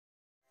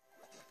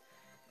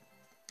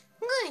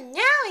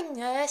going,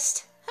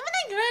 Nurse? Haven't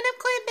I grown up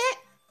quite a bit?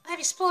 I've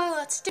explored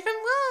lots of different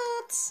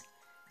worlds.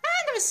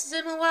 And there was a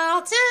similar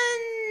world,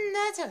 and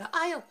there's an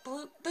idle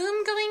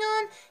boom going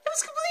on. It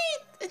was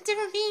completely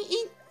different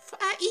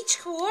at each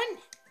corner.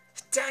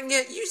 Dang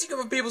it, using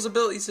other people's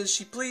abilities as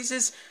she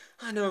pleases.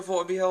 I never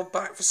thought I'd be held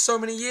back for so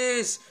many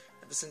years.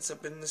 Ever since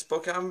I've been in this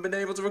book, I haven't been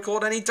able to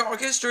record any dark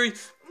history,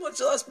 much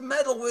less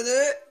meddle with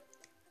it.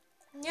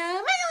 No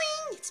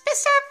meddling, it's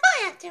best to have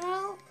fun after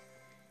all.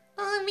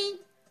 Well, I mean,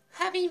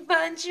 having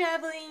fun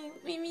traveling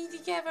with me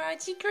together,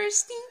 aren't you,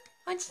 Kirsty?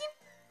 Aren't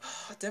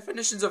you?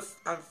 Definitions of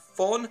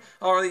fun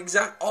are the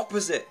exact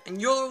opposite,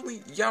 and you're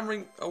only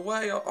yammering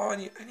away,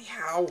 aren't you?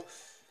 Anyhow.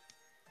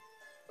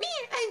 Me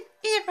and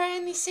Amber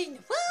only seen the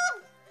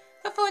world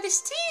before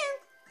this too.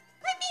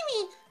 Let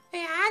me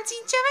we're hands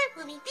each other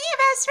when we be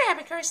best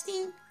forever,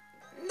 Kirsty.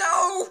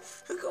 No!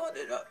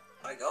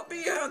 I can't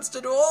be hands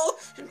at all.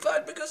 In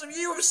fact, because of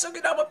you, I'm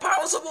sucking out my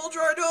powers have all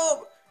dried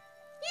up.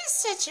 You're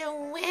such a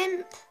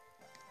wimp.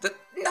 That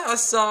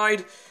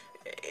aside,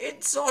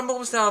 I'm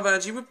almost out of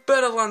energy. We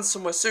better land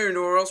somewhere soon,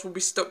 or else we'll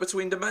be stuck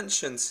between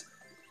dimensions.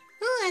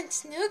 Oh,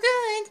 that's no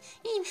good.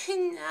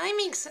 Even I'm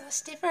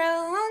exhausted for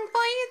a long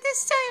fight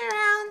this time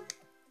around.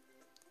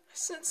 I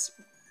sense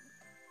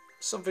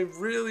something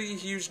really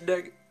huge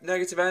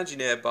negative energy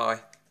nearby.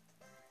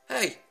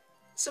 Hey,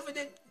 something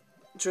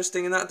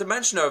interesting in that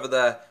dimension over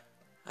there.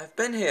 I've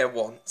been here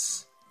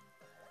once.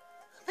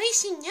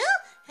 Place you know,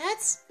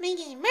 that's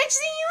making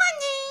emergency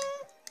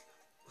landing.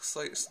 Looks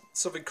like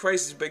something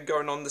crazy's been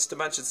going on in this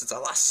dimension since I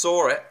last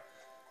saw it.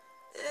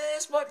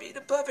 This might be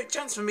the perfect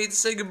chance for me to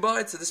say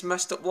goodbye to this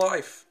messed up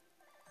life.